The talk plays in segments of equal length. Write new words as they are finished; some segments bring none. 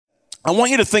I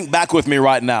want you to think back with me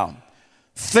right now.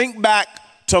 Think back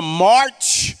to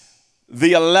March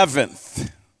the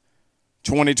 11th,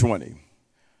 2020.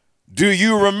 Do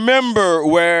you remember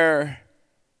where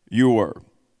you were?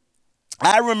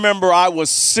 I remember I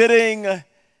was sitting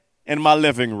in my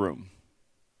living room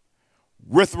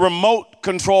with remote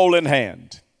control in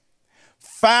hand,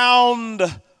 found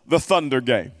the Thunder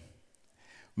game,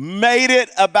 made it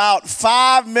about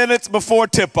 5 minutes before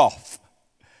tip-off.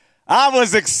 I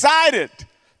was excited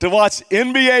to watch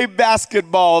NBA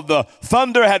basketball. The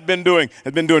Thunder had been doing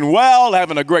well,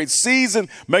 having a great season,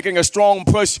 making a strong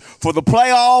push for the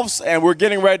playoffs, and we're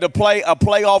getting ready to play a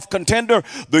playoff contender,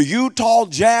 the Utah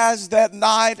Jazz, that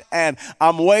night. And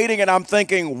I'm waiting and I'm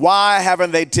thinking, why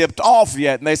haven't they tipped off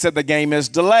yet? And they said the game is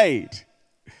delayed.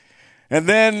 And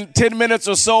then 10 minutes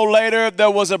or so later, there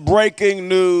was a breaking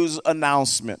news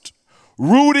announcement.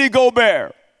 Rudy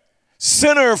Gobert,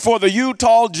 center for the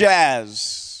Utah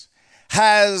Jazz,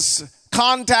 has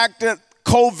contacted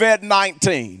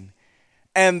COVID-19,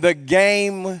 and the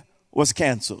game was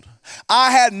canceled.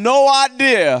 I had no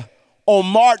idea on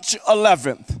March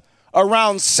 11th,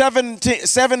 around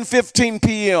 7:15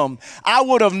 p.m., I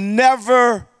would have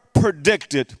never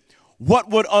predicted what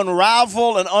would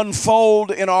unravel and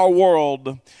unfold in our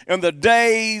world in the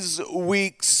days,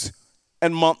 weeks,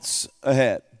 and months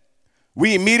ahead.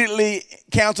 We immediately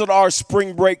canceled our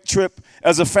spring break trip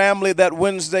as a family that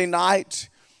Wednesday night.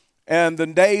 And the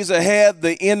days ahead,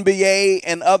 the NBA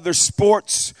and other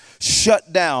sports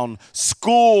shut down.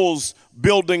 Schools,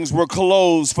 buildings were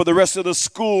closed for the rest of the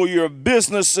school year.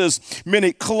 Businesses,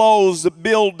 many closed,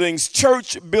 buildings,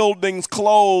 church buildings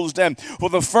closed. And for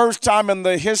the first time in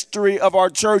the history of our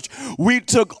church, we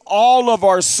took all of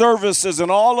our services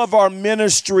and all of our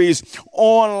ministries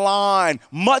online.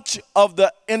 Much of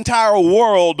the entire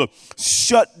world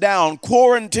shut down,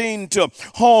 quarantined to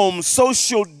home,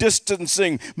 social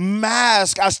distancing,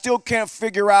 mask. I still can't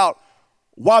figure out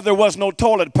why there was no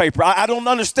toilet paper. I don't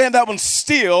understand that one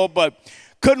still, but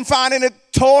couldn't find any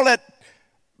toilet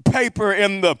paper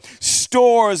in the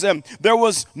stores, and there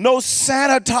was no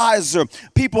sanitizer.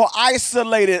 People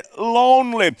isolated,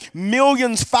 lonely.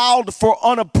 Millions filed for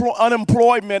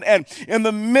unemployment. And in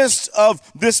the midst of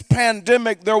this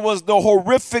pandemic, there was the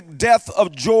horrific death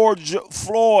of George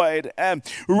Floyd, and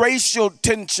racial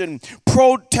tension,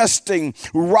 protesting,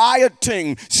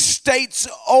 rioting, states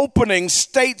opening,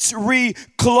 states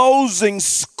reclosing,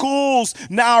 schools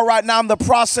right now in the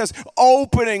process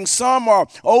opening. Some are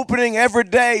opening every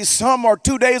day, some are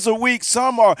 2 days a week,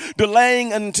 some are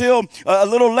delaying until a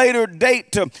little later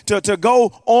date to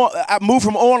go on, move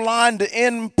from online to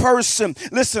in person.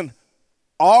 Listen,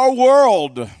 our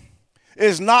world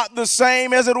is not the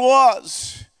same as it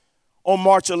was on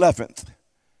March 11th.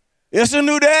 It's a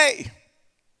new day.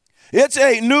 It's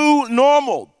a new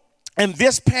normal. And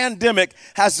this pandemic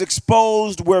has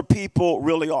exposed where people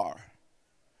really are.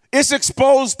 It's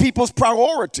exposed people's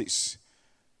priorities.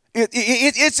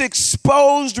 It's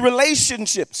exposed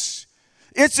relationships.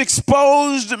 It's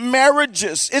exposed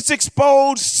marriages. It's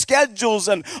exposed schedules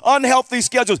and unhealthy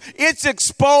schedules. It's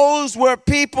exposed where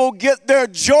people get their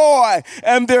joy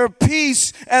and their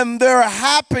peace and their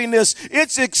happiness.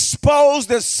 It's exposed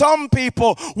that some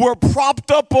people were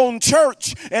propped up on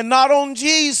church and not on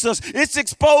Jesus. It's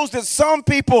exposed that some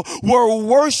people were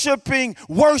worshiping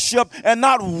worship and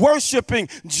not worshiping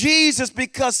Jesus,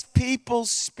 because people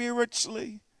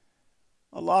spiritually,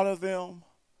 a lot of them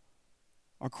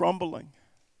are crumbling.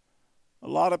 A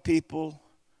lot of people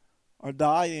are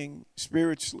dying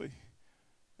spiritually.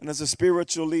 And as a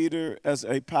spiritual leader, as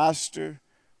a pastor,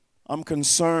 I'm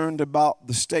concerned about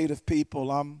the state of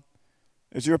people.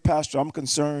 As your pastor, I'm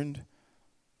concerned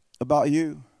about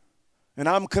you. And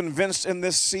I'm convinced in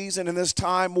this season, in this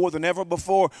time, more than ever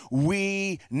before,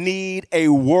 we need a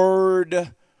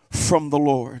word from the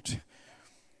Lord.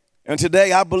 And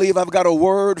today I believe I've got a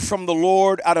word from the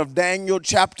Lord out of Daniel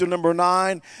chapter number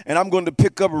 9, and I'm going to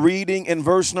pick up reading in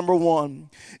verse number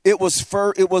 1. It was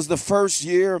the first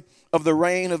year of the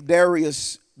reign of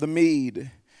Darius the Mede,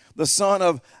 the son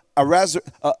of Ahasuerus.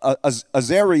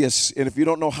 And if you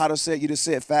don't know how to say it, you just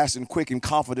say it fast and quick and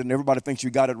confident, and everybody thinks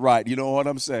you got it right. You know what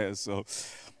I'm saying? So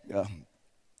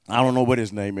I don't know what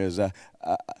his name is.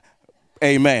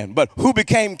 Amen. But who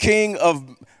became king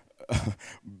of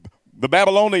The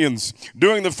Babylonians,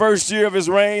 during the first year of his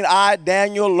reign, I,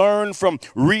 Daniel, learned from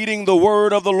reading the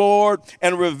word of the Lord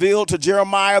and revealed to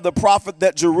Jeremiah the prophet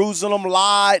that Jerusalem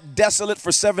lied desolate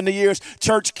for 70 years.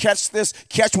 Church, catch this.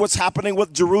 Catch what's happening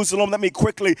with Jerusalem. Let me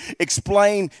quickly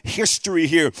explain history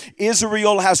here.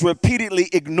 Israel has repeatedly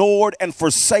ignored and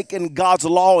forsaken God's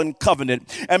law and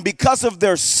covenant. And because of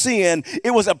their sin,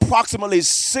 it was approximately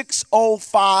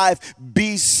 605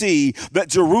 BC that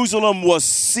Jerusalem was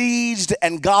sieged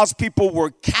and God's people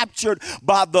were captured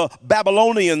by the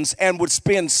Babylonians and would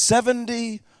spend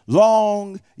 70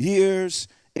 long years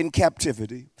in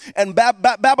captivity. And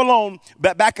Babylon,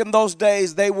 back in those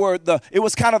days, it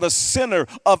was kind of the center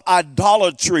of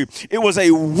idolatry. It was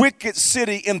a wicked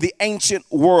city in the ancient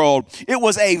world. It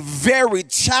was a very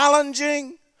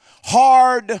challenging,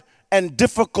 hard, and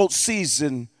difficult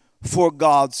season for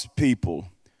God's people.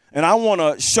 And I want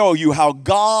to show you how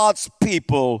God's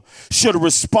people should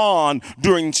respond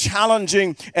during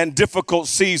challenging and difficult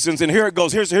seasons. And here it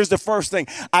goes. Here's the first thing.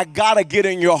 I got to get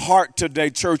in your heart today,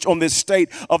 church, on this State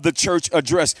of the Church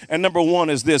address. And number one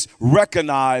is this: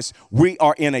 recognize we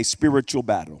are in a spiritual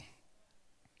battle.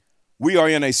 We are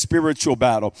in a spiritual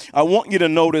battle. I want you to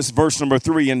notice verse number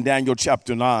 3 in Daniel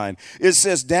chapter 9. It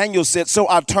says, Daniel said, so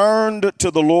I turned to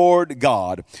the Lord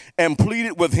God and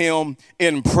pleaded with him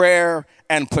in prayer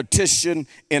and petition,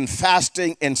 in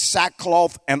fasting, in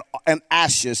sackcloth and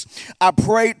ashes. I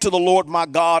prayed to the Lord my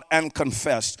God and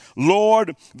confessed,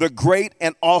 Lord, the great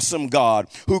and awesome God,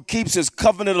 who keeps his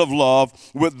covenant of love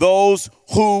with those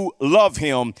who love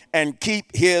him and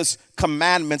keep his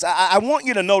commandments. I want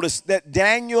you to notice that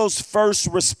Daniel's first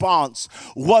response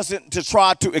wasn't to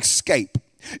try to escape.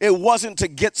 It wasn't to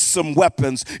get some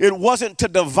weapons. It wasn't to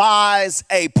devise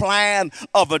a plan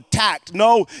of attack.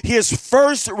 No, his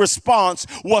first response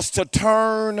was to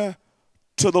turn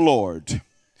to the Lord.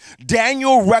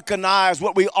 Daniel recognized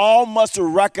what we all must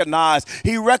recognize.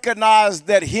 He recognized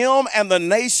that him and the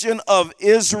nation of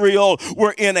Israel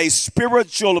were in a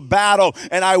spiritual battle.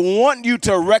 And I want you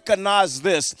to recognize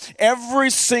this.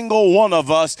 Every single one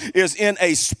of us is in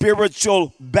a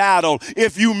spiritual battle.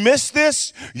 If you miss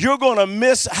this, you're going to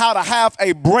miss how to have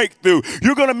a breakthrough.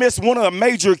 You're going to miss one of the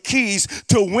major keys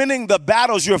to winning the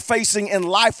battles you're facing in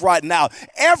life right now.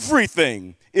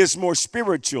 Everything is more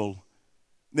spiritual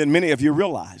than many of you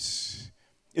realize.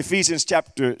 Ephesians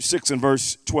chapter 6 and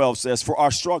verse 12 says, for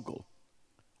our struggle,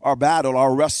 our battle,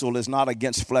 our wrestle is not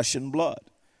against flesh and blood,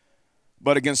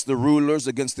 but against the rulers,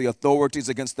 against the authorities,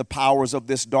 against the powers of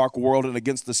this dark world, and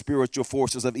against the spiritual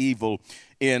forces of evil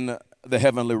in the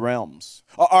heavenly realms.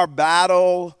 Our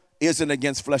battle isn't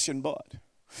against flesh and blood.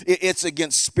 It's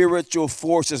against spiritual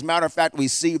forces. Matter of fact, we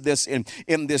see this in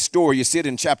this story. You see it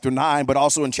in chapter 9, but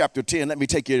also in chapter 10. Let me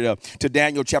take you to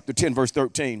Daniel chapter 10, verse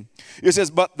 13. It says,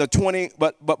 but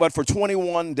for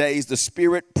 21 days, the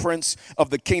spirit prince of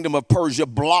the kingdom of Persia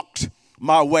blocked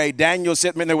my way. Daniel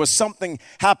said, man, there was something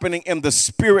happening in the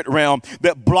spirit realm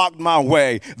that blocked my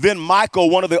way. Then Michael,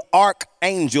 one of the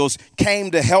archangels, came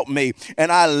to help me,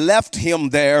 and I left him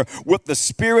there with the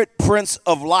spirit prince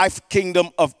of life kingdom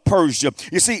of Persia.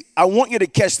 You see, I want you to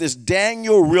catch this.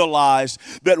 Daniel realized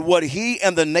that what he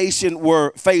and the nation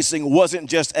were facing wasn't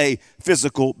just a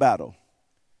physical battle.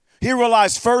 He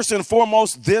realized first and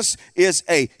foremost, this is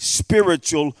a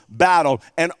spiritual battle.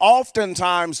 And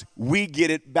oftentimes we get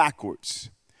it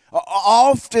backwards.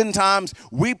 Oftentimes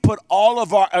we put all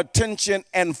of our attention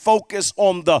and focus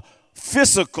on the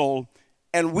physical,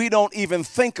 and we don't even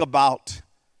think about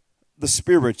the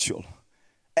spiritual.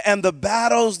 And the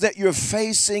battles that you're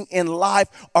facing in life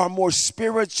are more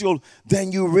spiritual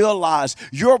than you realize.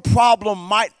 Your problem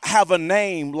might have a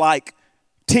name like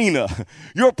Tina.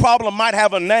 Your problem might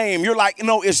have a name. You're like,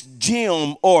 it's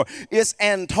Jim, or it's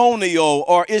Antonio,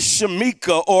 or it's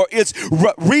Shamika, or it's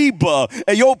Reba.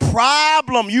 And your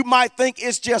problem, you might think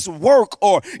it's just work,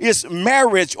 or it's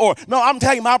marriage, or no, I'm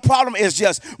telling you, my problem is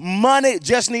just money.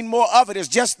 Just need more of it. It's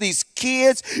just these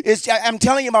kids. I'm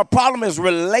telling you, my problem is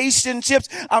relationships.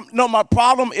 My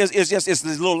problem is just it's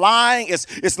this little lying. It's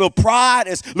little pride.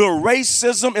 It's little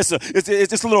racism.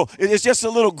 It's just a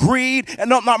little greed. And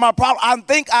no, my problem.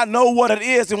 I know what it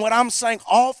is. And what I'm saying,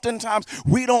 oftentimes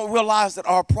we don't realize that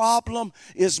our problem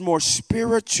is more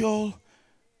spiritual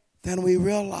than we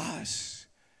realize.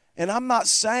 And I'm not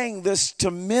saying this to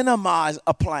minimize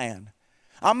a plan.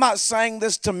 I'm not saying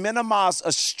this to minimize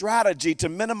a strategy, to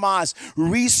minimize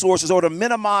resources, or to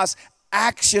minimize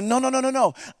action.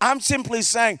 No. I'm simply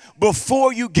saying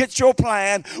before you get your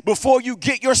plan, before you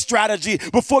get your strategy,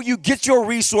 before you get your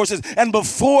resources, and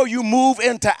before you move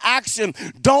into action,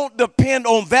 don't depend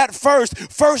on that first.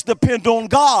 First depend on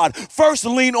God. First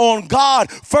lean on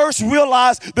God. First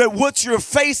realize that what you're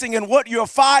facing and what you're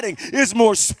fighting is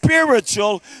more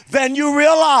spiritual than you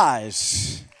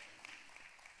realize.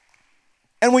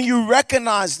 And when you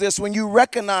recognize this, when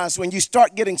you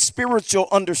start getting spiritual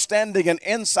understanding and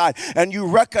insight, and you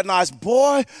recognize,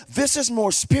 boy, this is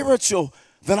more spiritual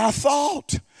than I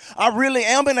thought. I really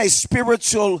am in a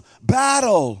spiritual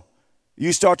battle.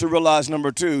 You start to realize,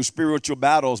 number two, spiritual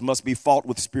battles must be fought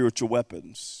with spiritual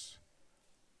weapons.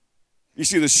 You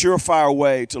see, the surefire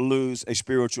way to lose a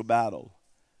spiritual battle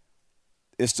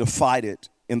is to fight it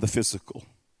in the physical.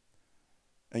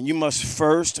 And you must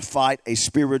first fight a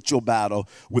spiritual battle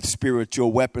with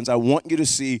spiritual weapons. I want you to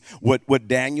see what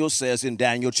Daniel says in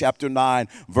Daniel chapter 9,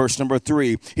 verse number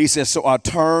 3. He says, so I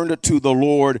turned to the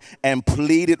Lord and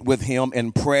pleaded with him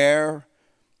in prayer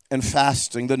and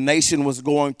fasting. The nation was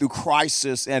going through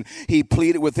crisis, and he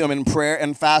pleaded with him in prayer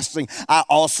and fasting. I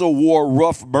also wore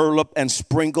rough burlap and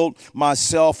sprinkled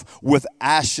myself with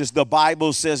ashes. The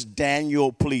Bible says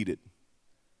Daniel pleaded.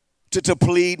 To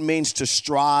plead means to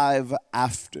strive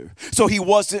after. So he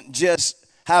wasn't just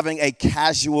having a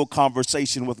casual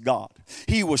conversation with God.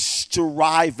 He was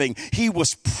striving. He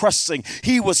was pressing.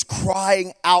 He was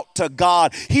crying out to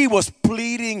God. He was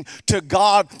pleading to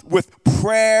God with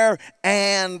prayer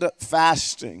and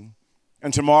fasting.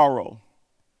 And tomorrow,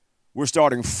 we're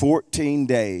starting 14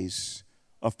 days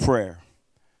of prayer,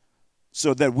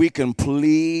 so that we can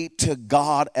plead to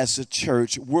God as a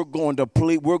church. We're going to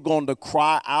plead, we're going to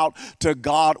cry out to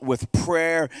God with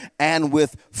prayer and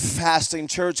with fasting.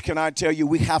 Church, can I tell you,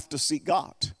 we have to seek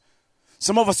God.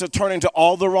 Some of us are turning to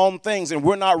all the wrong things, and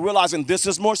we're not realizing this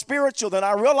is more spiritual than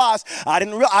I realized.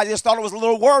 I just thought it was a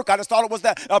little work. I just thought it was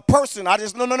that a person. No.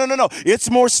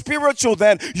 It's more spiritual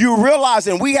than you realize,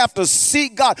 and we have to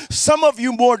seek God. Some of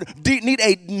you need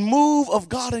a move of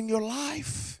God in your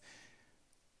life.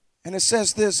 And it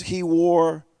says this, he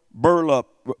wore burlap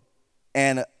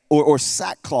or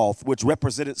sackcloth, which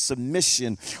represented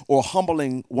submission or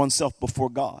humbling oneself before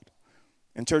God.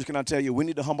 And church, can I tell you, we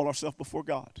need to humble ourselves before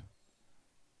God.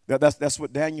 That's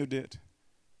what Daniel did.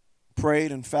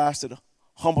 Prayed and fasted,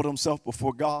 humbled himself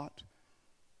before God.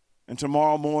 And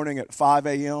tomorrow morning at 5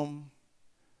 a.m.,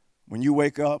 when you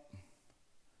wake up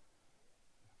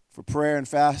for prayer and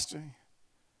fasting,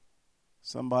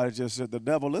 somebody just said, the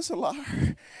devil is a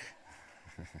liar.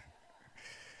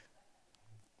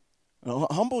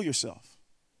 Humble yourself.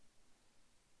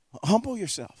 Humble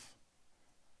yourself.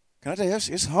 Can I tell you,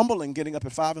 it's humbling getting up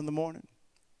at 5 in the morning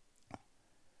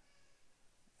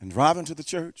and driving to the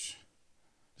church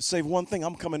to say one thing,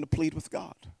 I'm coming to plead with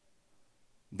God.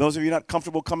 Those of you not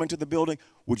comfortable coming to the building,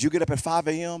 would you get up at 5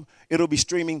 a.m.? It'll be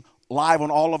streaming live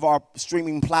on all of our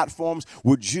streaming platforms.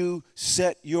 Would you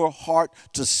set your heart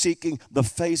to seeking the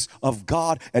face of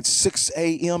God at 6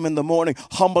 a.m. in the morning,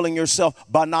 humbling yourself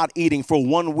by not eating? For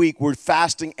 1 week, we're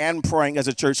fasting and praying as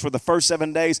a church. For the first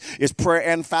 7 days is prayer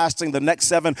and fasting. The next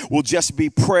 7 will just be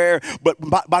prayer, but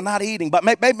by not eating, but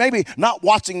maybe not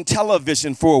watching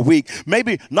television for a week,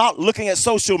 maybe not looking at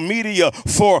social media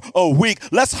for a week.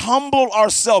 Let's humble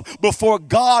ourselves before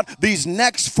God these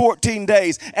next 14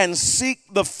 days and seek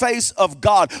the face of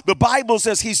God. The Bible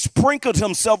says he sprinkled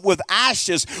himself with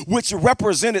ashes, which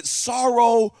represented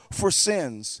sorrow for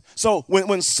sins. So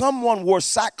when someone wore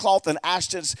sackcloth and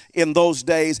ashes in those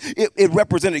days, it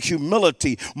represented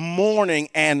humility, mourning,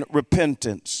 and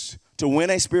repentance. To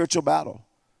win a spiritual battle,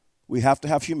 we have to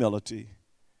have humility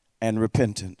and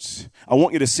repentance. I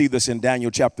want you to see this in Daniel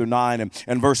chapter 9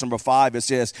 and verse number 5. It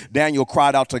says, Daniel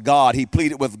cried out to God. He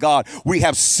pleaded with God. We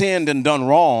have sinned and done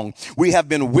wrong. We have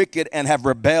been wicked and have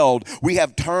rebelled. We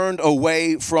have turned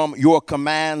away from your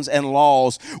commands and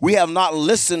laws. We have not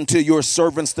listened to your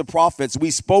servants, the prophets.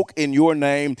 We spoke in your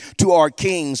name to our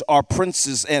kings, our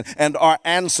princes, and our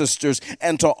ancestors,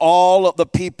 and to all of the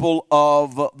people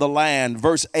of the land.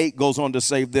 Verse 8 goes on to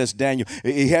say this, Daniel.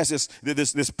 He has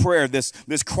this prayer, this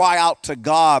cry out to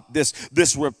God,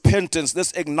 this repentance,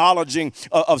 this acknowledging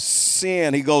of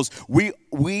sin. He goes,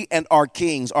 we and our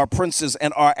kings, our princes,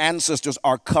 and our ancestors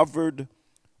are covered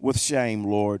with shame,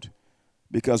 Lord,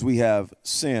 because we have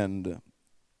sinned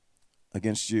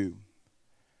against you.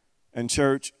 And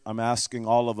church, I'm asking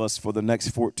all of us for the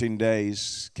next 14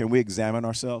 days, can we examine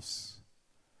ourselves?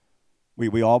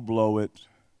 We all blow it.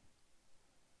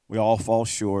 We all fall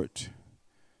short.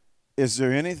 Is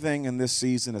there anything in this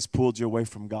season that's pulled you away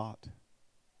from God?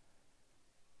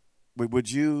 Would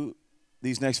you,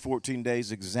 these next 14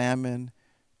 days, examine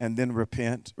and then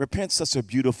repent. Repent's such a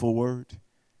beautiful word.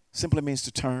 Simply means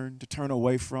to turn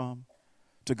away from,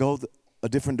 to go a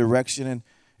different direction. And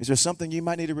is there something you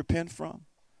might need to repent from?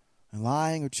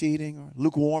 Lying or cheating or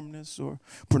lukewarmness or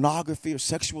pornography or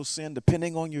sexual sin,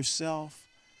 depending on yourself?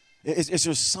 Is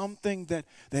there something that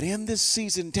in this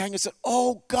season, Daniel said,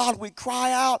 oh God, we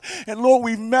cry out and Lord,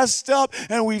 we've messed up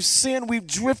and we've sinned, we've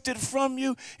drifted from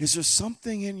you. Is there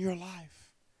something in your life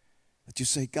that you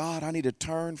say, God, I need to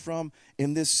turn from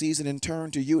in this season and turn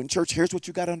to you? And church, here's what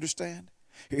you got to understand.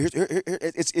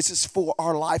 It's just for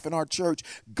our life in our church.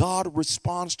 God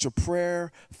responds to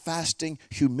prayer, fasting,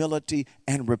 humility,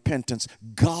 and repentance.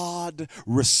 God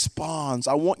responds.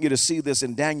 I want you to see this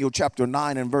in Daniel chapter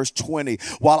 9 and verse 20.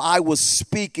 While I was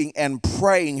speaking and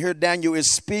praying, here Daniel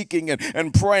is speaking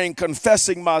and praying,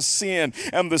 confessing my sin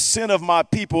and the sin of my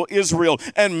people Israel,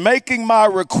 and making my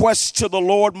requests to the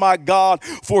Lord my God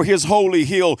for his holy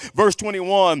hill. Verse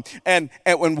 21, and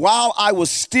while I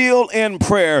was still in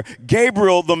prayer,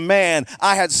 Gabriel, the man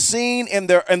I had seen in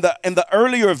the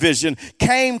earlier vision,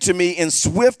 came to me in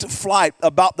swift flight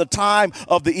about the time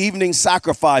of the evening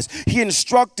sacrifice. He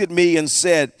instructed me and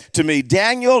said to me,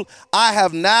 Daniel, I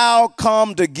have now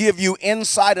come to give you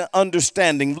insight and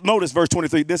understanding. Notice verse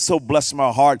 23. This so blessed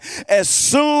my heart. As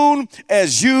soon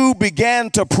as you began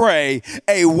to pray,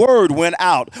 a word went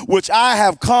out, which I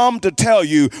have come to tell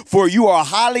you, for you are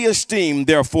highly esteemed.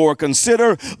 Therefore,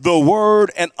 consider the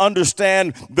word and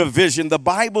understand the vision. The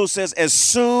Bible says as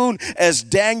soon as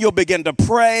Daniel began to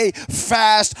pray,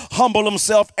 fast, humble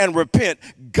himself, and repent,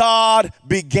 God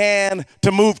began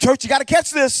to move. Church, you got to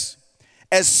catch this.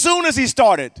 As soon as he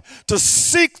started to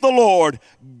seek the Lord,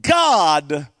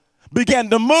 God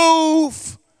began to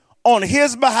move on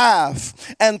his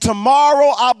behalf. And tomorrow,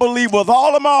 I believe with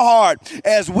all of my heart,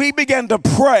 as we begin to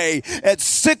pray at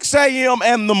 6 a.m.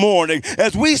 in the morning,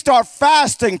 as we start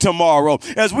fasting tomorrow,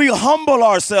 as we humble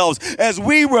ourselves, as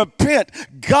we repent,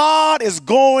 God is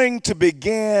going to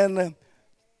begin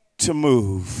to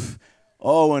move.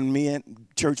 Oh, and me and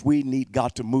church, we need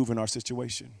God to move in our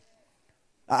situation.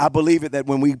 I believe it that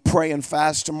when we pray and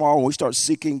fast tomorrow, when we start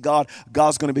seeking God,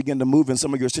 God's going to begin to move in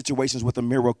some of your situations with a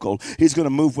miracle. He's going to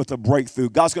move with a breakthrough.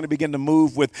 God's going to begin to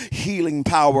move with healing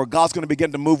power. God's going to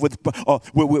begin to move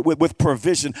with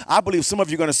provision. I believe some of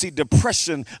you are going to see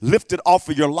depression lifted off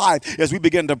of your life as we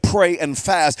begin to pray and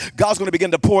fast. God's going to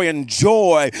begin to pour in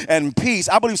joy and peace.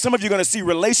 I believe some of you are going to see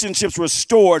relationships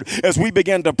restored as we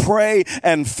begin to pray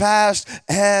and fast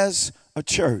as a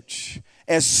church.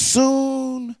 As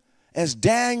soon as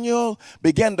Daniel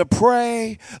began to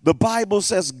pray, the Bible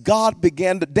says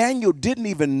Daniel didn't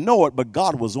even know it, but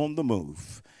God was on the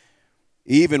move.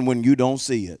 Even when you don't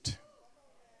see it,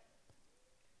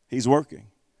 he's working.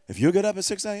 If you get up at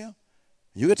 6 a.m.,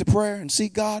 you get to prayer and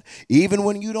seek God, even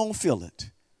when you don't feel it,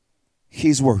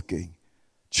 he's working.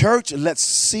 Church, let's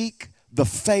seek the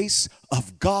face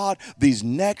of God these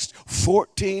next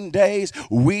 14 days.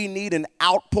 We need an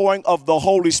outpouring of the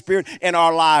Holy Spirit in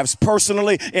our lives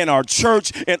personally, in our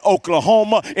church, in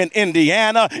Oklahoma, in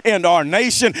Indiana, in our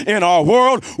nation, in our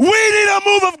world. We need a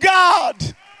move of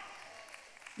God.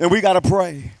 And we got to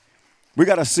pray. We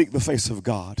got to seek the face of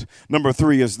God. Number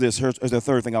 3 is this. Here's the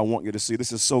third thing I want you to see.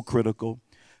 This is so critical.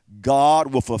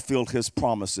 God will fulfill his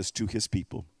promises to his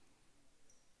people.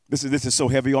 This is so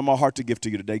heavy on my heart to give to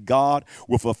you today. God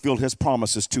will fulfill his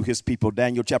promises to his people.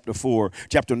 Daniel chapter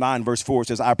 9, verse 4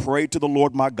 says, I prayed to the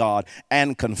Lord my God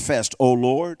and confessed, O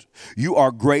Lord, you are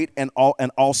great and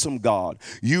an awesome God.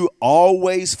 You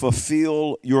always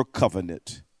fulfill your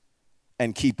covenant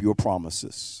and keep your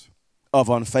promises of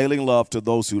unfailing love to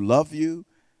those who love you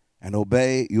and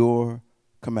obey your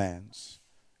commands.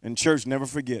 And church, never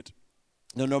forget,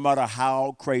 no matter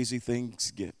how crazy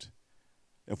things get,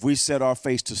 if we set our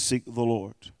face to seek the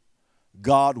Lord,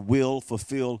 God will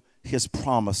fulfill his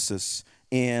promises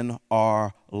in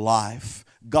our life.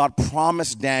 God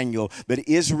promised Daniel that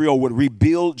Israel would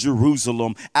rebuild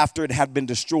Jerusalem after it had been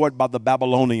destroyed by the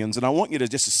Babylonians. And I want you to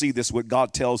just see this, what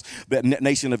God tells the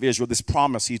nation of Israel, this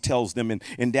promise he tells them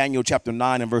in Daniel chapter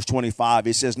 9 and verse 25.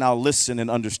 He says, now listen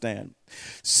and understand.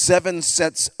 7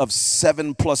 sets of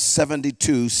 7 plus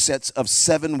 72 sets of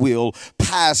 7 will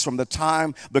pass from the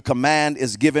time the command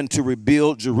is given to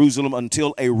rebuild Jerusalem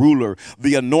until a ruler,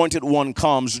 the Anointed One,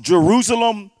 comes.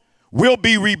 Jerusalem will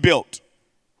be rebuilt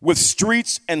with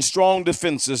streets and strong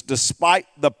defenses despite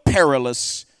the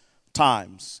perilous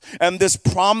times. And this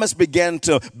promise began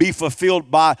to be fulfilled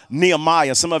by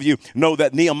Nehemiah. Some of you know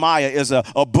that Nehemiah is a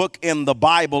book in the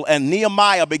Bible, and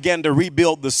Nehemiah began to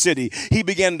rebuild the city. He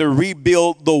began to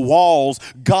rebuild the walls.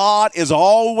 God is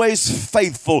always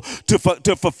faithful to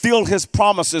fulfill his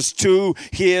promises to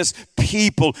his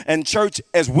people. And church,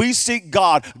 as we seek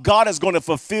God, God is going to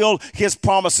fulfill his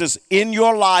promises in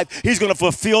your life. He's going to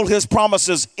fulfill his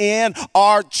promises in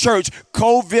our church.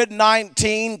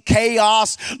 COVID-19,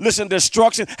 chaos, listen,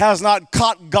 destruction has not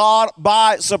caught God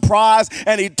by surprise.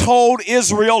 And he told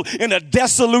Israel in a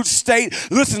desolate state,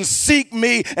 listen, seek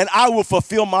me and I will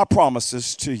fulfill my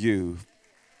promises to you.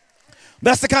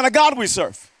 That's the kind of God we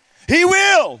serve. He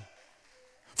will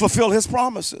fulfill his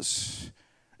promises.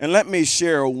 And let me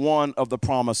share one of the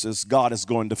promises God is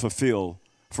going to fulfill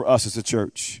for us as a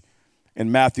church.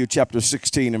 In Matthew chapter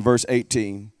 16 and verse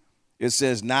 18, it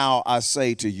says, now I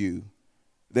say to you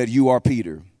that you are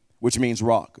Peter, which means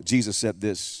rock. Jesus said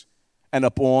this, and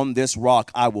upon this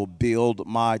rock I will build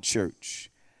my church,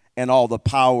 and all the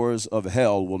powers of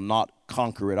hell will not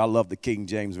conquer it. I love the King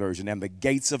James Version. And the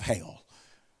gates of hell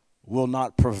will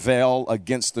not prevail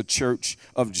against the church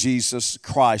of Jesus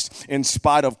Christ. In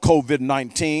spite of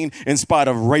COVID-19, in spite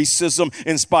of racism,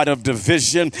 in spite of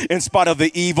division, in spite of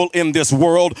the evil in this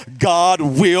world, God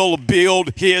will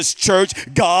build his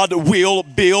church. God will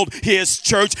build his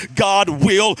church. God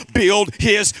will build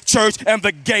his church, and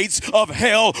the gates of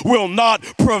hell will not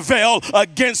prevail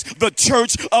against the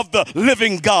church of the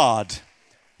living God.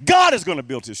 God is going to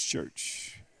build his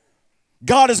church.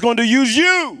 God is going to use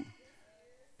you.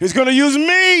 He's going to use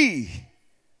me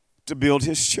to build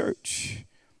his church.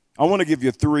 I want to give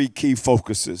you 3 key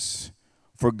focuses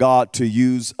for God to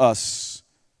use us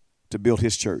to build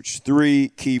his church. 3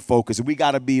 key focuses. We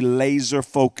got to be laser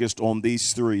focused on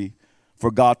these 3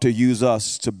 for God to use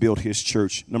us to build his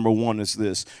church. Number 1 is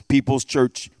this: People's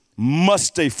Church must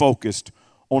stay focused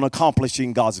on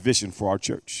accomplishing God's vision for our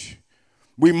church.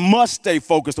 We must stay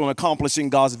focused on accomplishing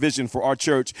God's vision for our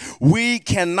church. We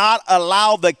cannot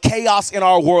allow the chaos in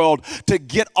our world to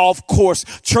get off course.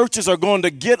 Churches are going to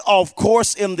get off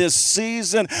course in this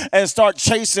season and start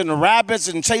chasing rabbits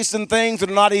and chasing things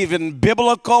that are not even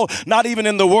biblical, not even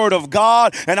in the Word of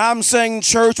God. And I'm saying,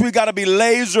 church, we got to be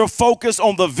laser focused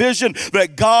on the vision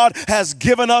that God has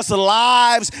given us.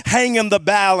 Lives hang in the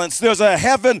balance. There's a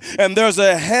heaven and there's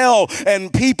a hell,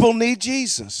 and people need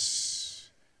Jesus.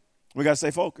 We got to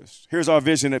stay focused. Here's our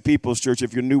vision at People's Church.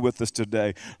 If you're new with us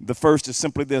today, the first is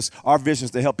simply this: our vision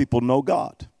is to help people know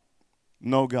God.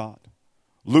 Know God.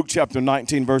 Luke chapter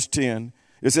 19, verse 10,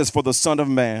 it says, for the Son of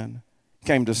Man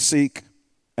came to seek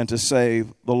and to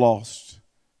save the lost.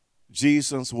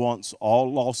 Jesus wants all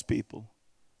lost people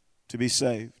to be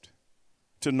saved,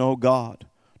 to know God,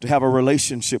 to have a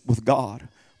relationship with God.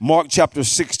 Mark chapter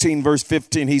 16, verse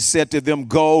 15, he said to them,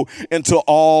 go into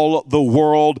all the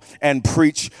world and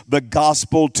preach the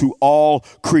gospel to all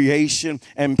creation.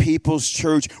 And People's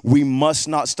Church, we must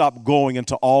not stop going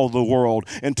into all the world,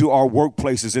 into our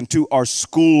workplaces, into our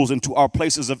schools, into our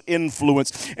places of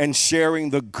influence, and sharing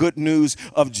the good news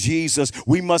of Jesus.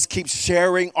 We must keep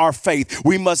sharing our faith.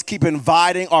 We must keep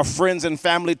inviting our friends and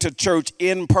family to church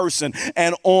in person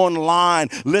and online.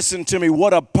 Listen to me,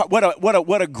 what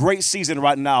a great season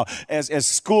right now. As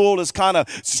school is kind of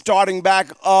starting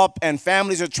back up and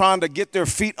families are trying to get their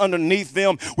feet underneath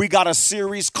them, we got a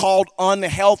series called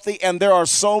Unhealthy, and there are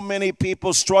so many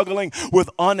people struggling with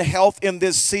unhealth in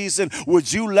this season.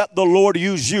 Would you let the Lord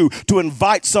use you to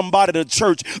invite somebody to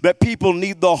church that people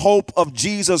need the hope of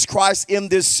Jesus Christ in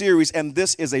this series? And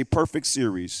this is a perfect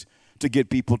series to get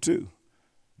people to.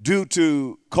 Due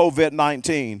to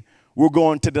COVID-19, we're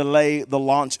going to delay the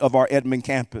launch of our Edmond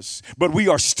campus, but we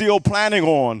are still planning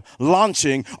on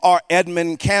launching our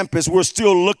Edmond campus. We're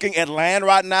still looking at land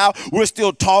right now. We're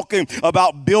still talking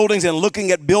about buildings and looking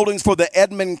at buildings for the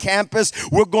Edmond campus.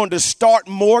 We're going to start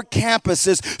more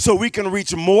campuses so we can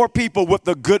reach more people with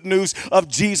the good news of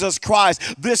Jesus Christ.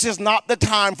 This is not the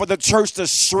time for the church to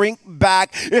shrink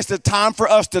back. It's the time for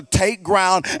us to take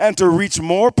ground and to reach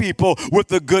more people with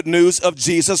the good news of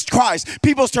Jesus Christ.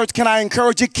 People's Church, can I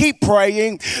encourage you? Keep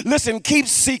praying. Listen, keep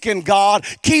seeking God,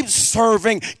 keep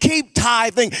serving, keep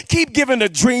tithing, keep giving to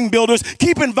dream builders,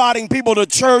 keep inviting people to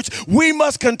church. We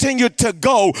must continue to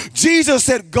go. Jesus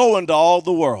said, go into all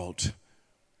the world.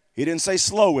 He didn't say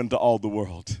slow into all the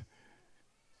world.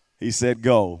 He said,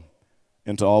 go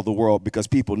into all the world, because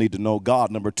people need to know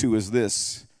God. Number 2 is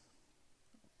this: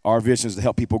 our vision is to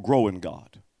help people grow in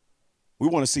God. We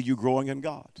want to see you growing in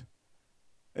God.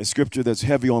 A scripture that's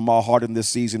heavy on my heart in this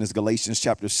season is Galatians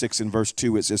chapter 6 and verse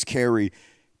 2. It says, carry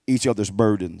each other's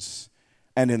burdens,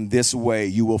 and in this way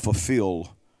you will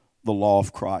fulfill the law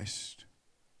of Christ.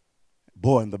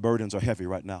 Boy, and the burdens are heavy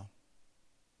right now.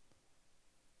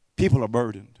 People are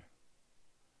burdened.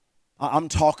 I'm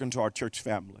talking to our church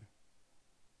family.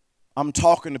 I'm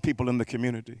talking to people in the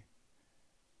community.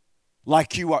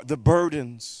 Like you are, the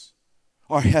burdens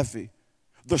are heavy.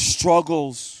 The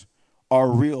struggles are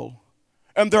real.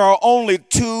 And there are only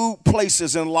two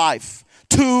places in life.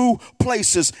 Two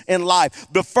places in life.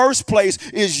 The first place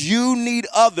is you need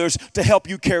others to help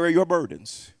you carry your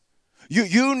burdens.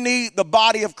 You need the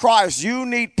body of Christ. You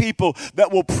need people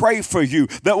that will pray for you,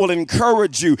 that will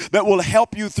encourage you, that will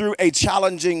help you through a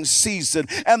challenging season.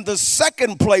 And the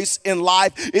second place in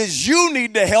life is you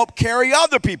need to help carry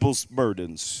other people's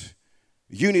burdens.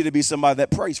 You need to be somebody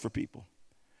that prays for people,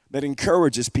 that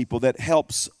encourages people, that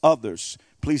helps others.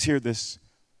 Please hear this.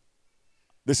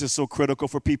 This is so critical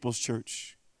for People's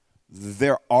Church.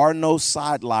 There are no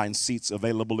sideline seats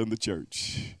available in the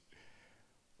church.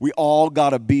 We all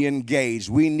got to be engaged.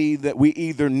 We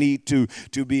either need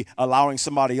to be allowing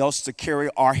somebody else to carry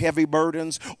our heavy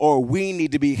burdens, or we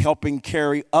need to be helping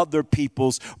carry other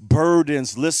people's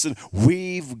burdens. Listen,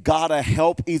 we've got to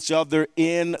help each other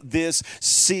in this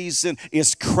season.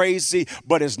 It's crazy,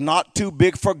 but it's not too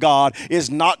big for God.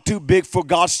 It's not too big for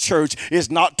God's church.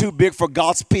 It's not too big for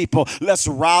God's people. Let's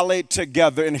rally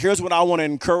together. And here's what I want to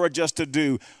encourage us to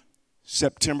do.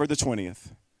 September the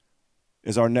 20th.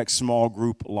 Is our next small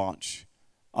group launch.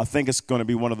 I think it's going to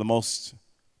be one of the most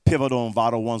pivotal and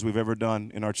vital ones we've ever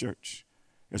done in our church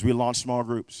as we launch small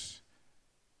groups.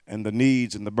 And the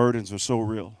needs and the burdens are so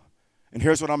real. And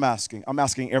here's what I'm asking. I'm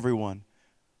asking everyone,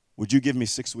 would you give me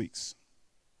 6 weeks?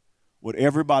 Would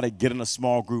everybody get in a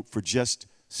small group for just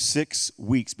 6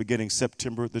 weeks beginning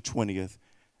September the 20th?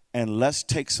 And let's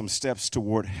take some steps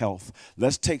toward health.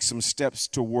 Let's take some steps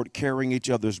toward carrying each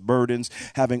other's burdens,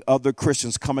 having other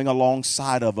Christians coming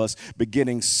alongside of us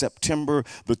beginning September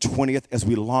the 20th as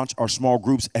we launch our small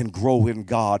groups and grow in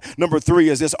God. Number 3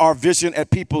 is this. Our vision at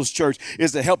People's Church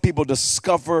is to help people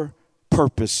discover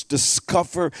purpose,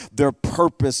 discover their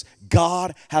purpose.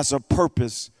 God has a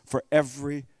purpose for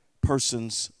every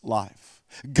person's life.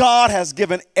 God has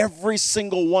given every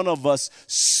single one of us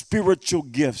spiritual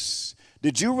gifts.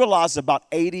 Did you realize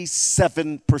about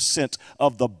 87%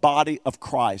 of the body of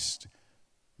Christ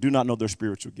do not know their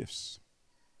spiritual gifts,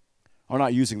 are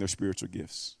not using their spiritual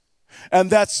gifts? And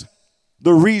that's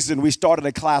the reason we started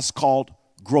a class called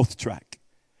Growth Track.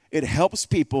 It helps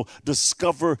people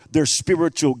discover their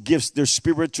spiritual gifts, their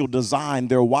spiritual design,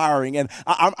 their wiring. And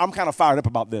I'm kind of fired up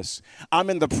about this. I'm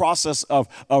in the process of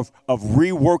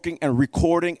reworking and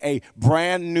recording a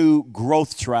brand new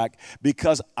growth track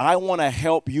because I want to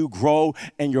help you grow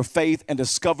in your faith and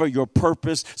discover your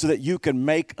purpose so that you can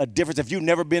make a difference. If you've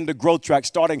never been to Growth Track,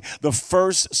 starting the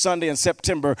first Sunday in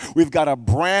September, we've got a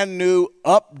brand new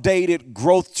updated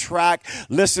growth track.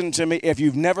 Listen to me. If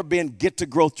you've never been, get to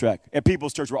Growth Track. At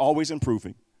People's Church, we're always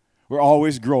improving. We're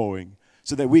always growing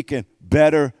so that we can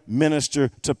better minister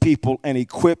to people and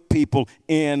equip people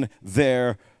in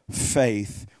their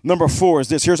faith. Number 4 is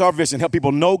this. Here's our vision. Help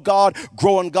people know God,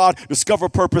 grow in God, discover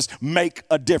purpose, make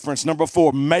a difference. Number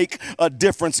 4, make a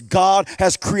difference. God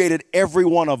has created every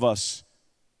one of us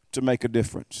to make a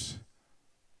difference.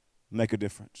 Make a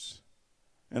difference.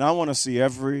 And I want to see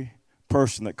every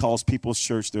person that calls People's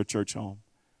Church their church home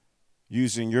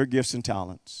using your gifts and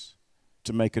talents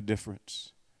to make a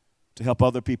difference, to help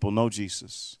other people know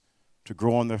Jesus, to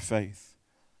grow in their faith.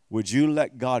 Would you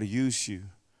let God use you?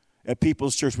 At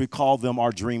People's Church, we call them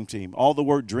our dream team. All the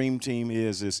word dream team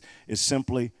is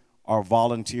simply our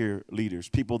volunteer leaders,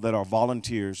 people that are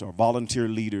volunteers or volunteer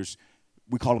leaders.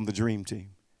 We call them the dream team.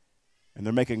 And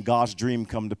they're making God's dream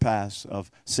come to pass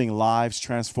of seeing lives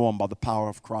transformed by the power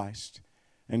of Christ.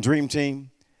 And dream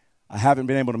team, I haven't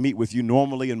been able to meet with you.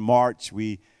 Normally in March,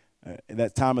 at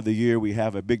that time of the year, we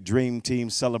have a big dream team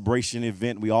celebration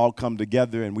event. We all come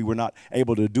together, and we were not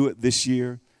able to do it this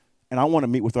year. And I want to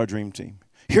meet with our dream team.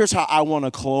 Here's how I want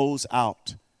to close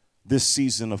out this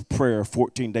season of prayer,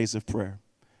 14 days of prayer.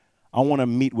 I want to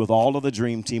meet with all of the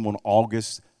dream team on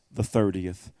August the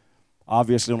 30th.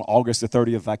 Obviously, on August the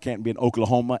 30th, I can't be in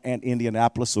Oklahoma and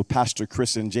Indianapolis, so Pastor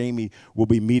Chris and Jamie will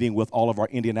be meeting with all of our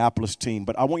Indianapolis team.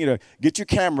 But I want you to get your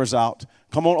cameras out,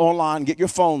 come on online, get your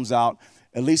phones out,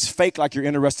 at least fake like you're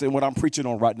interested in what I'm preaching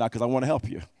on right now because I want to help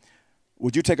you.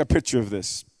 Would you take a picture of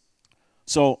this?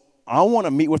 So I want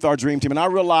to meet with our dream team. And I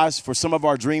realize for some of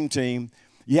our dream team,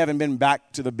 you haven't been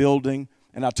back to the building,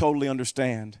 and I totally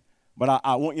understand. But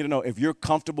I want you to know, if you're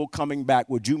comfortable coming back,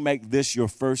 would you make this your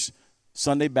first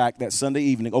Sunday back, that Sunday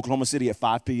evening, Oklahoma City at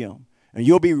 5 p.m.? And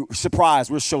you'll be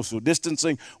surprised. We're social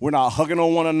distancing. We're not hugging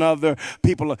on one another.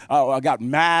 People got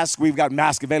masks. We've got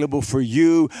masks available for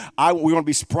you. We're going to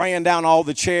be spraying down all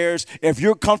the chairs. If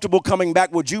you're comfortable coming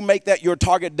back, would you make that your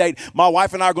target date? My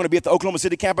wife and I are going to be at the Oklahoma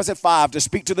City campus at 5 to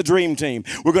speak to the dream team.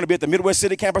 We're going to be at the Midwest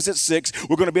City campus at 6.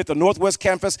 We're going to be at the Northwest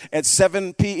campus at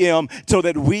 7 p.m. so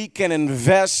that we can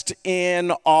invest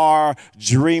in our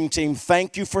dream team.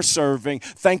 Thank you for serving.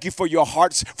 Thank you for your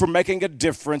hearts for making a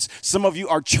difference. Some of you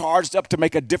are charged up to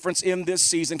make a difference in this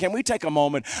season. Can we take a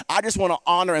moment? I just want to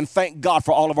honor and thank God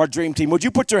for all of our dream team. Would you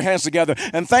put your hands together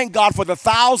and thank God for the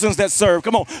thousands that serve?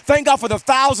 Come on. Thank God for the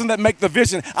thousands that make the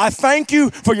vision. I thank you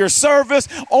for your service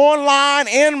online,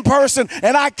 in person,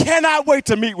 and I cannot wait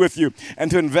to meet with you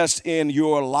and to invest in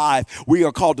your life. We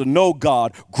are called to know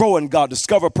God, grow in God,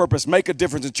 discover purpose, make a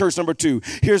difference in church. Number 2,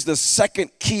 here's the second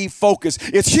key focus.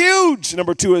 It's huge.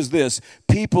 Number 2 is this: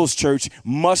 People's Church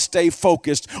must stay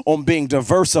focused on being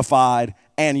diversified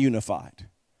and unified.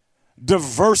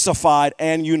 Diversified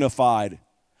and unified.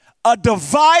 A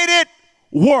divided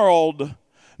world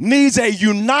needs a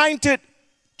united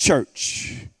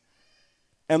church.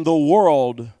 And the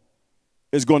world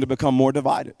is going to become more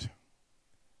divided.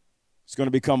 It's going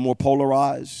to become more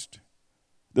polarized.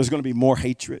 There's going to be more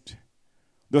hatred.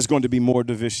 There's going to be more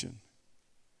division.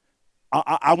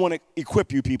 I want to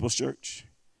equip you, People's Church.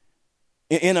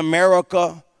 In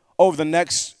America, over the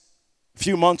next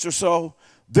few months or so,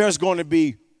 there's going to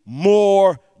be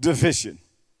more division.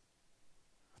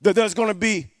 There's going to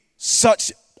be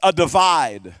such a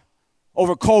divide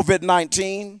over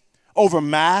COVID-19, over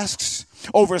masks,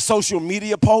 over social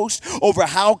media posts, over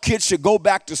how kids should go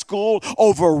back to school,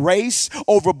 over race,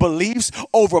 over beliefs,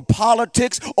 over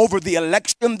politics, over the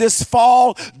election this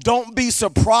fall. Don't be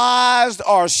surprised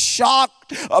or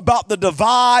shocked about the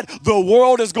divide. The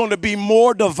world is going to be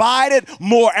more divided,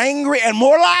 more angry, and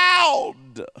more loud.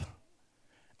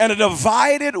 And a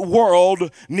divided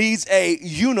world needs a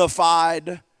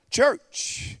unified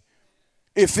church.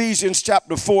 Ephesians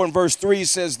chapter 4 and verse 3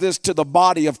 says this to the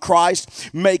body of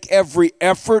Christ: make every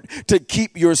effort to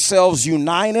keep yourselves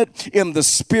united in the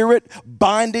Spirit,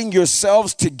 binding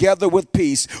yourselves together with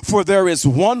peace. For there is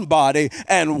one body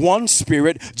and one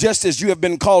Spirit, just as you have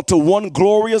been called to one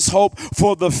glorious hope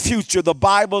for the future. The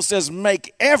Bible says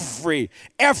make every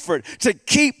effort to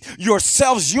keep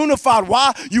yourselves unified.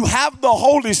 Why? You have the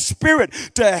Holy Spirit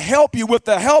to help you. With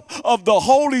the help of the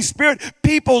Holy Spirit,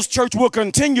 People's Church will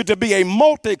continue to be a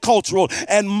multicultural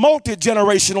and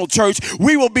multi-generational church.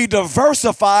 We will be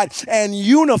diversified and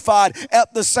unified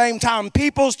at the same time.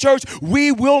 People's Church,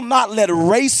 we will not let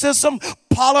racism,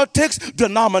 politics,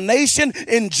 denomination,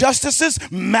 injustices,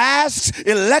 masks,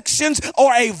 elections,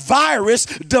 or a virus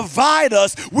divide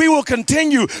us. We will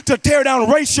continue to tear down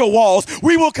racial walls.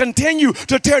 We will continue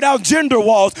to tear down gender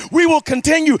walls. We will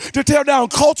continue to tear down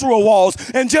cultural walls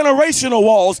and generational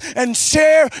walls and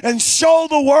share and show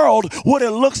the world what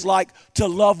it looks like to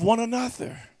love one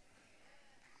another.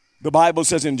 The Bible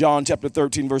says in John chapter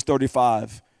 13, verse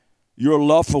 35, your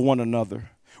love for one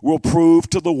another will prove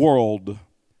to the world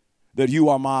that you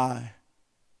are my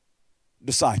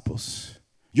disciples.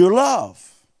 Your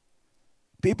love.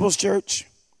 People's Church,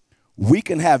 we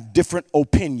can have different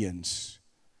opinions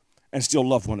and still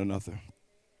love one another.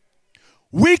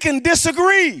 We can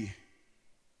disagree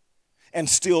and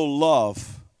still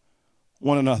love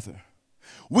one another.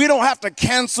 We don't have to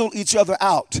cancel each other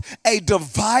out. A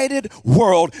divided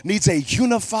world needs a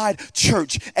unified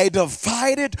church. A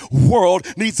divided world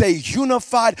needs a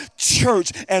unified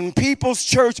church. And People's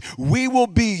Church, we will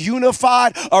be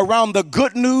unified around the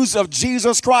good news of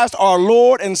Jesus Christ, our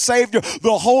Lord and Savior.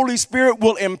 The Holy Spirit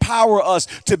will empower us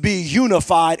to be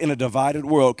unified in a divided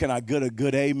world. Can I get a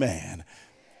good amen?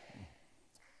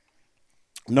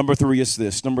 Number 3 is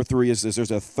this.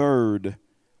 There's a third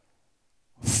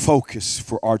focus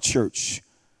for our church,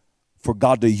 for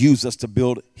God to use us to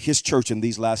build his church in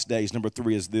these last days. Number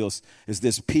 3 is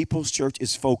this: People's Church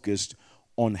is focused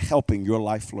on helping your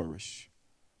life flourish.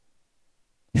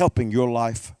 Helping your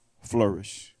life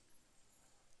flourish.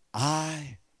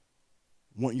 I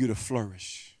want you to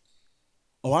flourish.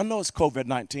 Oh, I know it's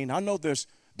COVID-19. I know there's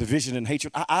division and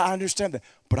hatred. I understand that,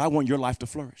 but I want your life to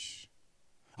flourish.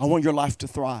 I want your life to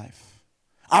thrive.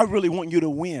 I really want you to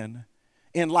win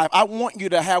in life. I want you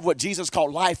to have what Jesus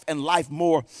called life, and life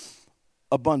more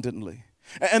abundantly.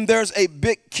 And there's a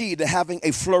big key to having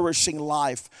a flourishing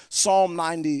life. Psalm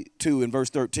 92 and verse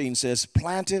 13 says,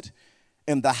 planted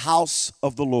in the house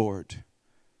of the Lord,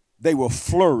 they will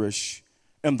flourish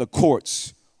in the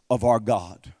courts of our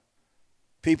God.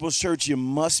 People's Church, you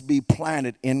must be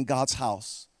planted in God's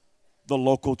house, the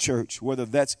local church, whether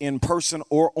that's in person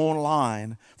or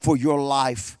online, for your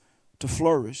life to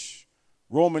flourish.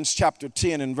 Romans chapter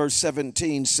 10 and verse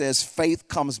 17 says, faith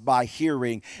comes by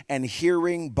hearing, and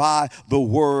hearing by the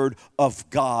word of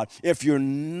God. If you're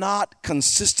not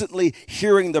consistently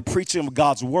hearing the preaching of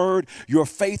God's word, your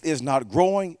faith is not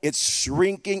growing, it's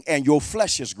shrinking, and your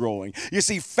flesh is growing. You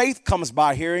see, faith comes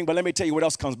by hearing, but let me tell you what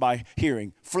else comes by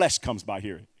hearing. Flesh comes by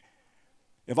hearing.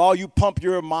 If all you pump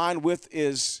your mind with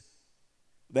is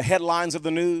the headlines of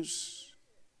the news,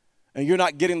 and you're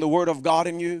not getting the word of God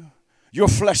in you, your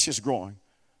flesh is growing.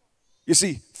 You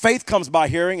see, faith comes by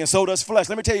hearing, and so does flesh.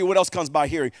 Let me tell you what else comes by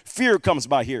hearing. Fear comes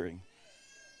by hearing.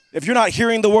 If you're not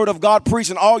hearing the word of God preached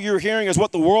and all you're hearing is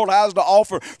what the world has to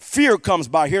offer, fear comes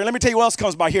by hearing. Let me tell you what else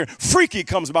comes by hearing. Freaky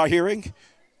comes by hearing.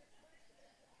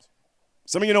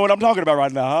 Some of you know what I'm talking about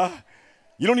right now, huh?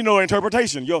 You don't need no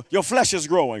interpretation. Your flesh is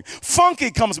growing.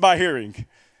 Funky comes by hearing.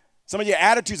 Some of your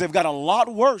attitudes have got a lot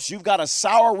worse. You've got a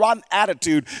sour, rotten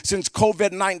attitude since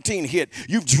COVID-19 hit.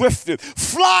 You've drifted.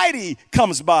 Flighty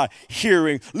comes by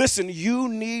hearing. Listen, you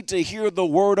need to hear the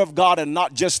word of God and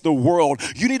not just the world.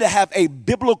 You need to have a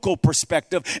biblical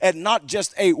perspective and not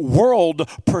just a world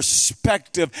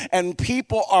perspective. And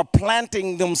people are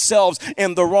planting themselves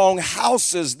in the wrong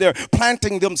houses. They're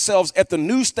planting themselves at the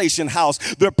news station house.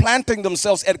 They're planting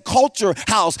themselves at culture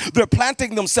house. They're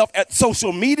planting themselves at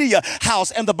social media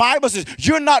house. And the Bible says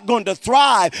you're not going to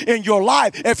thrive in your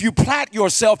life if you plant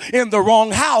yourself in the wrong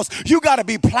house. You got to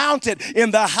be planted in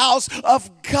the house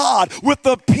of God with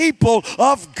the people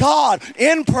of God,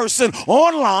 in person,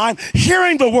 online,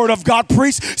 hearing the word of God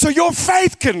preached so your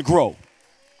faith can grow.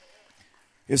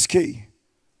 It's key.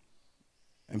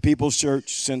 In People's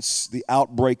Church, since the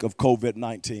outbreak of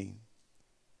COVID-19,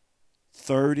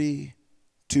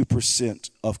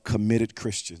 32% of committed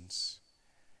Christians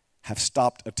have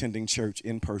stopped attending church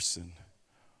in person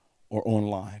or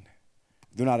online.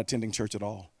 They're not attending church at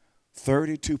all.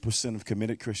 32% of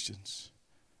committed Christians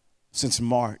since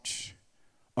March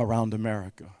around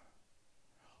America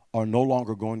are no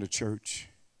longer going to church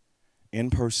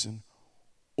in person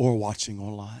or watching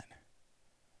online.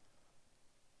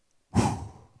 Whew.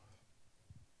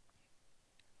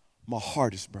 My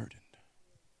heart is burdened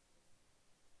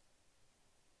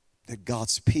that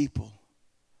God's people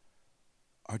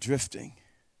are drifting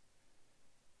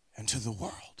into the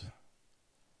world.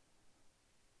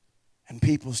 And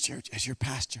People's Church, as your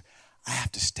pastor, I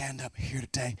have to stand up here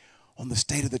today on the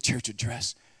State of the Church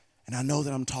address. And I know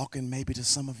that I'm talking maybe to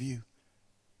some of you.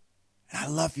 And I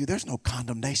love you. There's no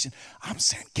condemnation. I'm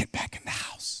saying get back in the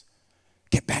house.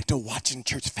 Get back to watching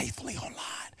church faithfully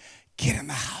online. Get in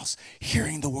the house,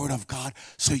 hearing the word of God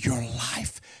so your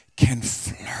life can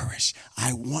flourish.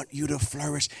 I want you to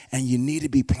flourish, and you need to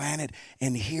be planted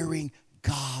in hearing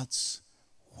God's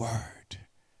word.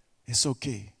 It's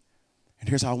okay. And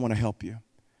here's how I want to help you.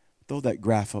 Throw that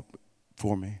graph up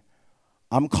for me.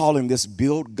 I'm calling this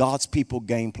Build God's People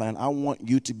game plan. I want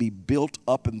you to be built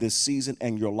up in this season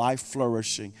and your life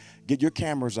flourishing. Get your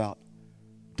cameras out.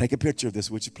 Take a picture of this,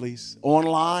 would you please?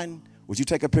 Online, would you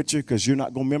take a picture? Because you're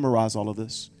not going to memorize all of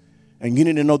this. And you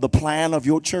need to know the plan of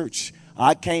your church.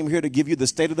 I came here to give you the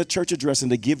State of the Church address and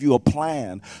to give you a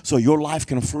plan so your life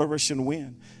can flourish and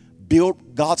win.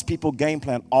 Build God's People game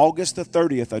plan. August the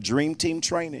 30th, a dream team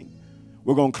training.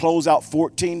 We're going to close out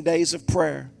 14 days of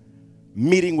prayer,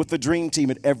 meeting with the dream team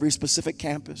at every specific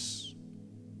campus.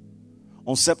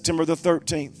 On September the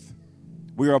 13th,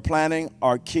 we are planning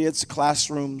our kids'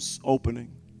 classrooms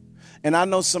opening. And I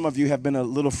know some of you have been a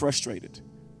little frustrated.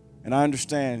 And I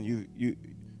understand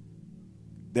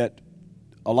that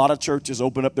a lot of churches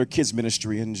open up their kids'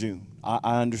 ministry in June.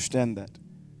 I understand that.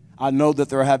 I know that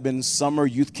there have been summer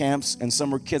youth camps and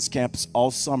summer kids camps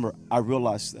all summer. I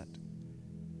realize that.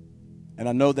 And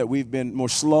I know that we've been more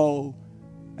slow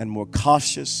and more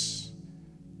cautious.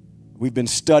 We've been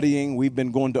studying. We've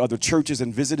been going to other churches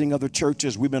and visiting other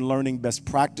churches. We've been learning best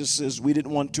practices. We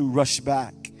didn't want to rush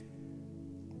back.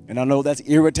 And I know that's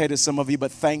irritated some of you,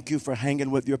 but thank you for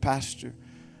hanging with your pastor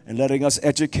and letting us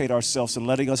educate ourselves and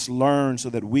letting us learn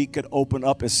so that we could open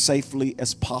up as safely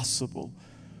as possible.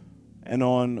 And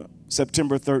on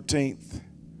September 13th,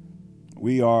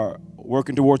 we are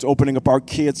working towards opening up our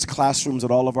kids' classrooms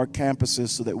at all of our campuses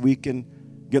so that we can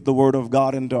get the word of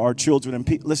God into our children.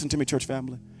 And listen to me, church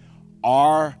family.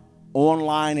 Our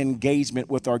online engagement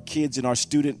with our kids in our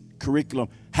student curriculum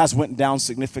has went down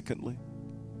significantly.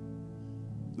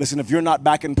 Listen, if you're not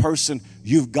back in person,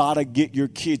 you've got to get your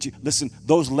kids. Listen,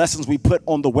 those lessons we put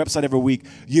on the website every week,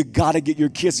 you got to get your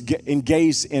kids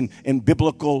engaged in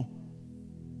biblical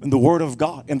and the Word of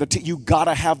God. And you got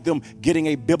to have them getting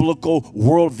a biblical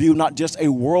worldview, not just a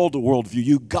worldview.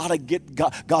 You got to get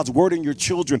God's Word in your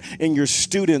children, in your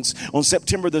students. On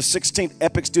September the 16th,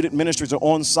 Epic Student Ministries are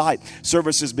on site.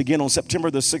 Services begin on September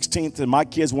the 16th, and my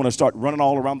kids want to start running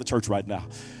all around the church right now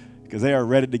because they are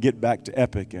ready to get back to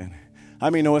Epic. And I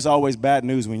mean, it's always bad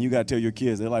news when you got to tell your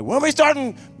kids, they're like, when are we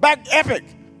starting back Epic?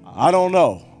 I don't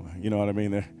know. You know what I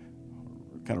mean? They're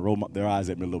kind of roll their eyes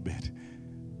at me a little bit.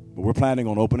 But we're planning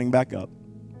on opening back up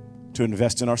to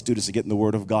invest in our students and getting the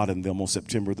Word of God in them on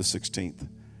September the 16th.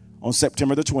 On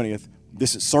September the 20th,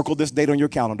 circle this date on your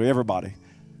calendar, everybody.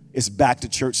 It's Back to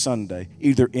Church Sunday,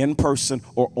 either in person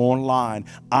or online.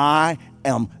 I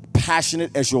am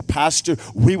passionate as your pastor.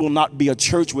 We will not be a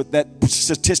church with that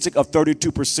statistic of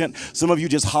 32%. Some of you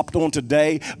just hopped on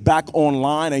today back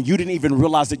online and you didn't even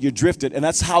realize that you drifted. And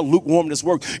that's how lukewarmness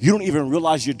works. You don't even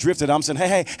realize you drifted. I'm saying,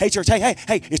 hey, church, hey,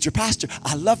 it's your pastor.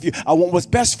 I love you. I want what's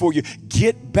best for you.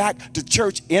 Get back to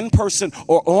church in person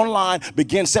or online.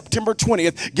 Begin September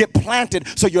 20th. Get planted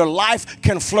so your life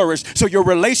can flourish, so your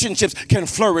relationships can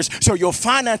flourish, so your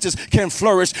finances can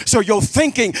flourish, so your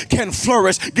thinking can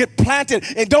flourish. Get planted,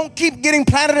 and don't keep getting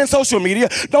planted in social media.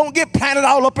 Don't get planted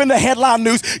all up in the headline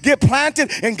news. Get planted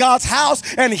in God's house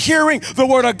and hearing the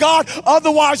Word of God.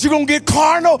 Otherwise, you're going to get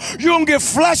carnal. You're going to get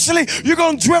fleshly. You're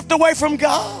going to drift away from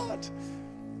God.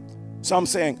 So I'm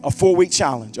saying a 4-week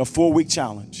challenge.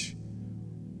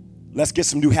 Let's get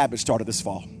some new habits started this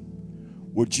fall.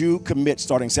 Would you commit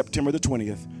starting September the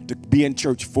 20th to be in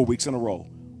church 4 weeks in a row,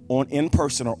 in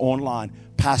person or online?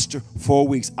 Pastor, 4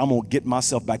 weeks, I'm going to get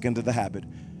myself back into the habit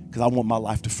because I want my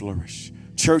life to flourish.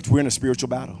 Church, we're in a spiritual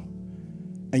battle.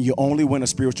 And you only win a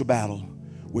spiritual battle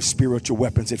with spiritual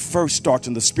weapons. It first starts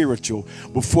in the spiritual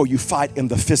before you fight in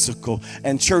the physical.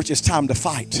 And church, it's time to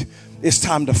fight. It's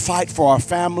time to fight for our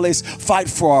families, fight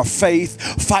for our faith,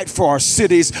 fight for our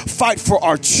cities, fight for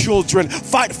our children,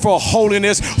 fight for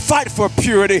holiness, fight for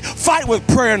purity, fight with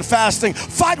prayer and fasting,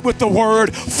 fight with the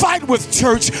Word, fight with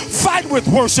church, fight with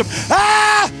worship.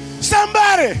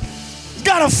 Somebody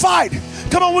got to fight.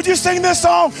 Come on, would you sing this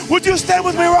song? Would you stand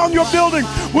with me around your building?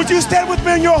 Would you stand with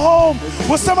me in your home?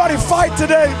 Will somebody fight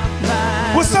today?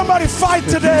 Will somebody fight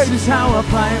today?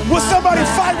 Will somebody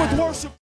fight with worship?